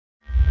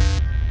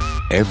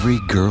Every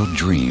girl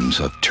dreams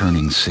of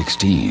turning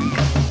 16.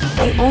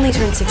 I only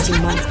turned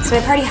 16 once, so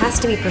my party has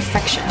to be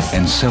perfection.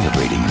 And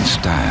celebrating in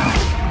style.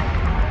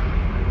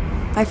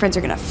 My friends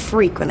are gonna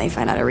freak when they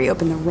find out I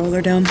reopened the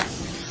roller dome.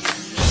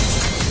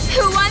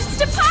 Who wants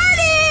to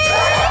party?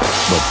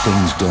 But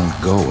things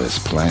don't go as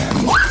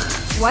planned.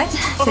 What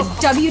the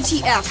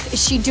WTF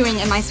is she doing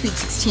in my Sweet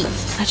 16?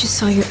 I just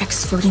saw your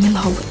ex floating in the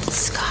hallway.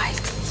 Sky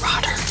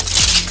Rotter.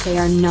 They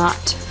are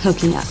not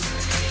hooking up.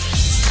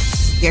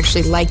 You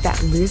actually like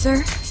that loser?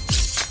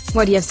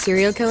 What, do you have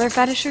serial killer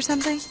fetish or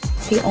something?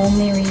 The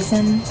only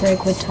reason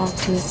Brig would talk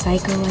to a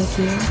psycho like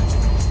you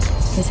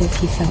is if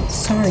he felt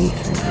sorry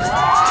for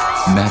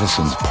you.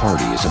 Madison's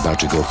party is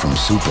about to go from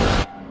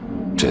super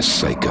to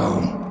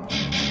psycho.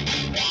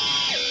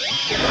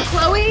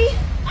 Chloe?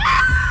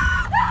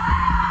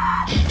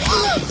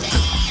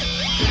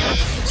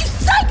 You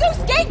psycho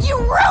skank! You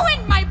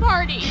ruined my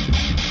party!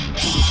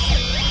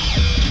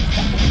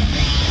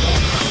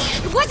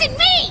 It wasn't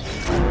me!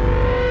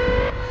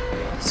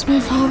 It's my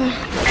father.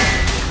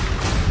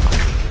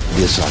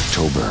 This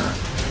October,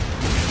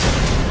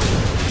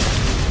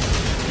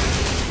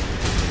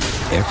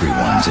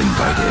 everyone's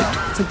invited.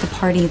 It's like the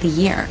party of the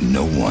year.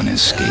 No one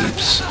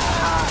escapes.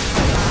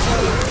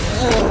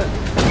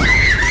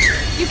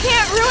 You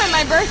can't ruin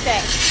my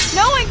birthday.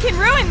 No one can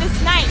ruin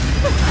this night.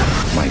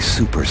 My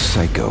super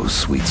psycho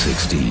Sweet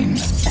 16.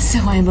 So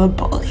I'm a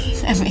bully.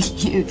 I'm a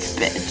huge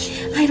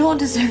bitch. I don't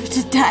deserve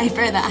to die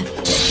for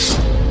that.